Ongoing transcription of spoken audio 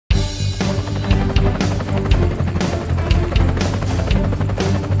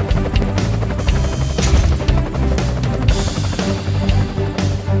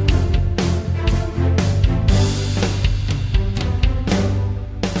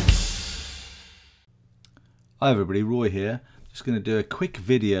Hi everybody, Roy here. Just going to do a quick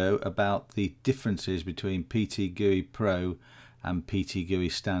video about the differences between Ptgui Pro and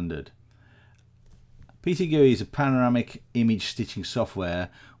Ptgui Standard. Ptgui is a panoramic image stitching software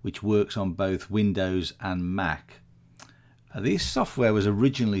which works on both Windows and Mac. This software was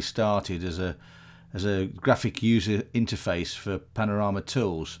originally started as a graphic user interface for Panorama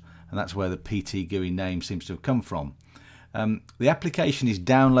Tools, and that's where the Ptgui name seems to have come from. The application is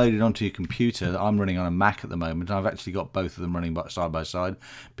downloaded onto your computer. I'm running on a Mac at the moment. I've actually got both of them running side by side,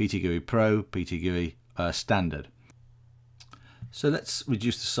 Ptgui Pro, Ptgui Standard. So let's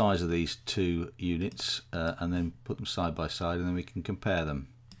reduce the size of these two units and then put them side by side, and then we can compare them.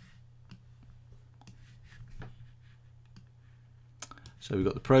 So we've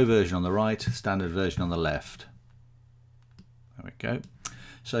got the Pro version on the right, Standard version on the left. There we go.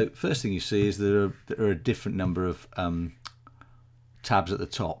 So first thing you see is there are a different number of tabs at the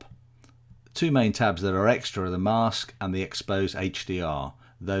top. The two main tabs that are extra are the mask and the expose HDR.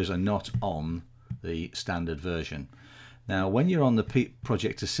 Those are not on the standard version. Now when you're on the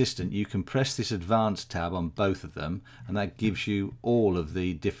Project Assistant, you can press this advanced tab on both of them, and that gives you all of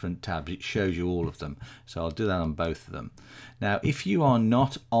the different tabs. It shows you all of them. So I'll do that on both of them. Now if you are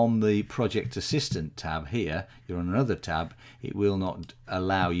not on the Project Assistant tab here, you're on another tab, it will not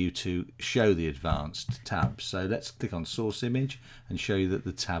allow you to show the advanced tabs. So let's click on Source Image and show you that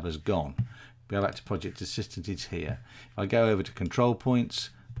the tab has gone. Go back to Project Assistant, it's here. If I go over to Control Points,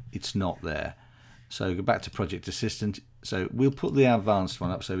 it's not there. So go back to Project Assistant. So we'll put the advanced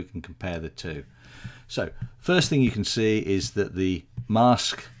one up so we can compare the two. So first thing you can see is that the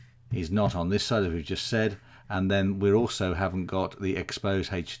mask is not on this side, as we've just said, and then we also haven't got the expose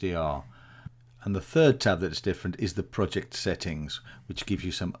HDR. And the third tab that's different is the project settings, which gives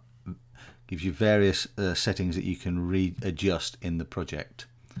you various settings that you can readjust in the project.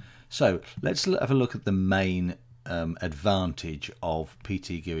 So let's have a look at the main advantage of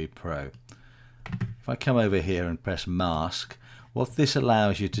Ptgui Pro. If I come over here and press mask, what this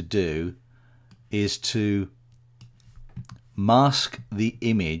allows you to do is to mask the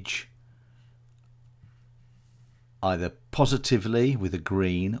image either positively with a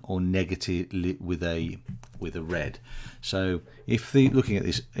green or negatively with a red. So if looking at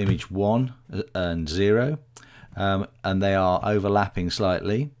this image 1 and 0 and they are overlapping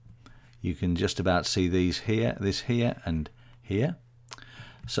slightly, you can just about see these here, this here and here.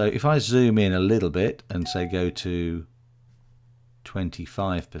 So if I zoom in a little bit and say go to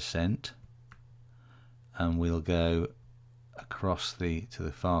 25%, and we'll go across to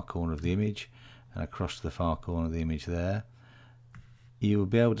the far corner of the image and across to the far corner of the image there, you will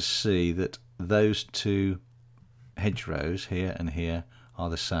be able to see that those two hedgerows here and here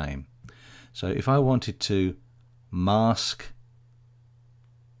are the same. So if I wanted to mask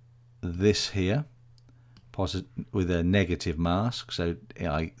this here with a negative mask, so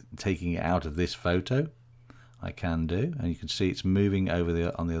taking it out of this photo, I can do, and you can see it's moving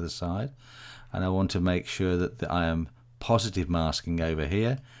over on the other side. And I want to make sure that I am positive masking over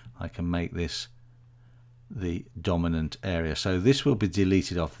here. I can make this the dominant area, so this will be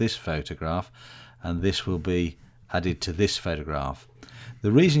deleted off this photograph and this will be added to this photograph.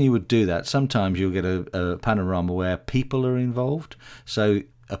 The reason you would do that, sometimes you'll get a panorama where people are involved, so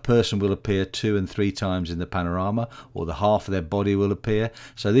a person will appear 2 and 3 times in the panorama, or the half of their body will appear.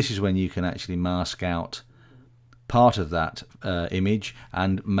 So this is when you can actually mask out part of that image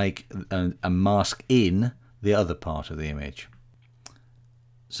and make a mask in the other part of the image.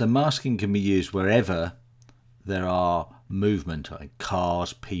 So masking can be used wherever there are movement, like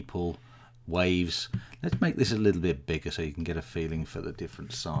cars, people, waves. Let's make this a little bit bigger so you can get a feeling for the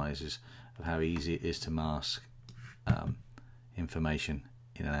different sizes of how easy it is to mask information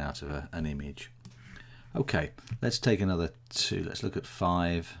in and out of an image. Okay, let's take another 2. Let's look at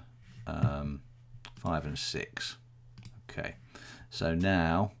 5, 5 and 6. Okay, so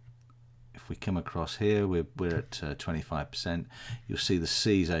now if we come across here, we're at 25%. You'll see the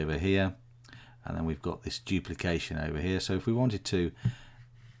C's over here, and then we've got this duplication over here. So if we wanted to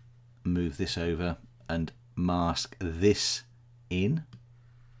move this over and mask this in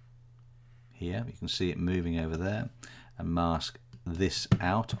here, you can see it moving over there, and mask this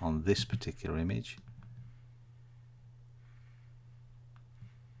out on this particular image.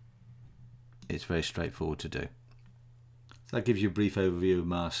 It's very straightforward to do. So that gives you a brief overview of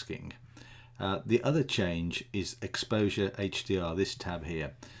masking. The other change is exposure HDR, this tab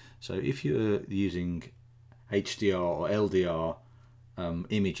here. So if you're using HDR or LDR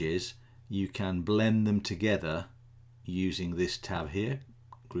images, you can blend them together using this tab here,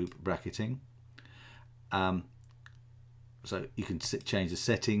 group bracketing. So you can change the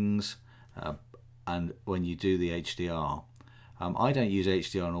settings, and when you do the HDR. I don't use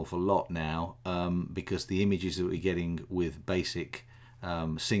HDR an awful lot now because the images that we're getting with basic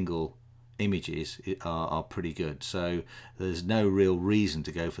single images are pretty good, so there's no real reason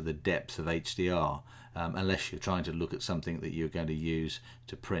to go for the depth of HDR unless you're trying to look at something that you're going to use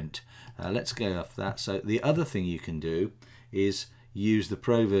to print. Let's go off that. So the other thing you can do is use the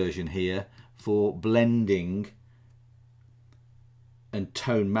Pro version here for blending and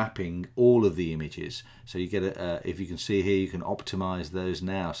tone mapping all of the images. So you get if you can see here, you can optimize those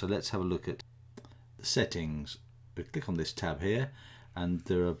now. So let's have a look at the settings. We click on this tab here, and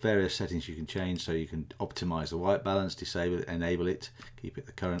there are various settings you can change. So you can optimize the white balance, disable it, enable it, keep it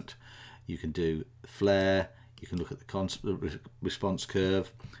the current. You can do flare, you can look at the response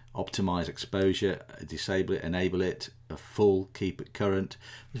curve, optimize exposure, disable it, enable it, full, keep it current.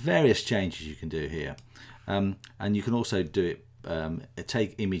 There's various changes you can do here, and you can also do it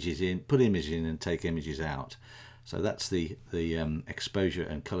take images in, put images in, and take images out. So that's the exposure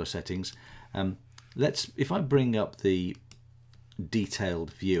and color settings. If I bring up the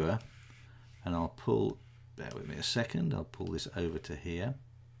detailed viewer, and I'll pull, bear with me a second, I'll pull this over to here.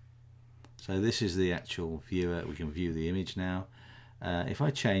 So this is the actual viewer. We can view the image now. If I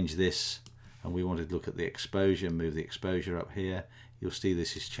change this and we wanted to look at the exposure, move the exposure up here, you'll see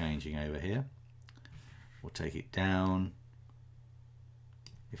this is changing over here. We'll take it down.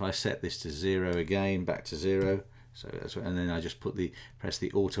 If I set this to 0 again, back to 0, so that's what, and then I just press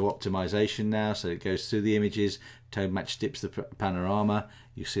the auto optimization now, so it goes through the images, tone match dips the panorama.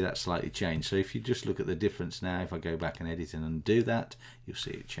 You see that slightly changed. So if you just look at the difference now, if I go back and edit and undo that, you'll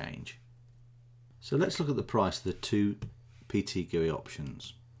see it change. So let's look at the price of the two Ptgui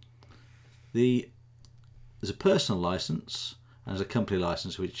options. There's a personal license and there's a company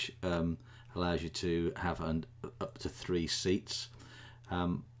license, which allows you to have up to 3 seats.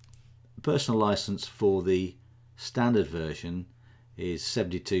 Personal license for the standard version is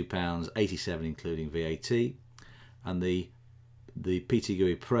 £72.87 including VAT, and the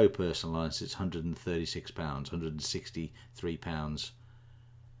Ptgui Pro personal license is £136, £163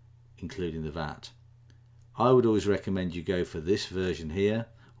 including the VAT. I would always recommend you go for this version here,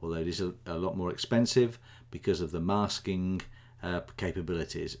 although it is a lot more expensive because of the masking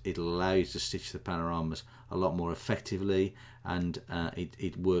capabilities. It'll allow you to stitch the panoramas a lot more effectively, and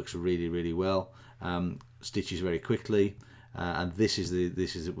it works really well, stitches very quickly, and this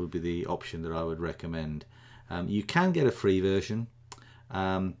would be the option that I would recommend. You can get a free version,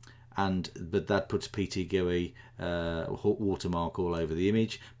 but that puts Ptgui watermark all over the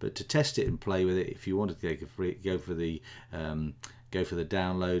image. But to test it and play with it, if you wanted to go for the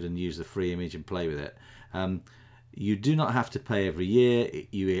download and use the free image and play with it, you do not have to pay every year.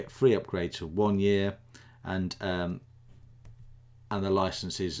 You get free upgrades for 1 year, and the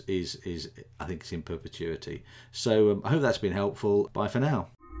license is I think it's in perpetuity. So I hope that's been helpful. Bye for now.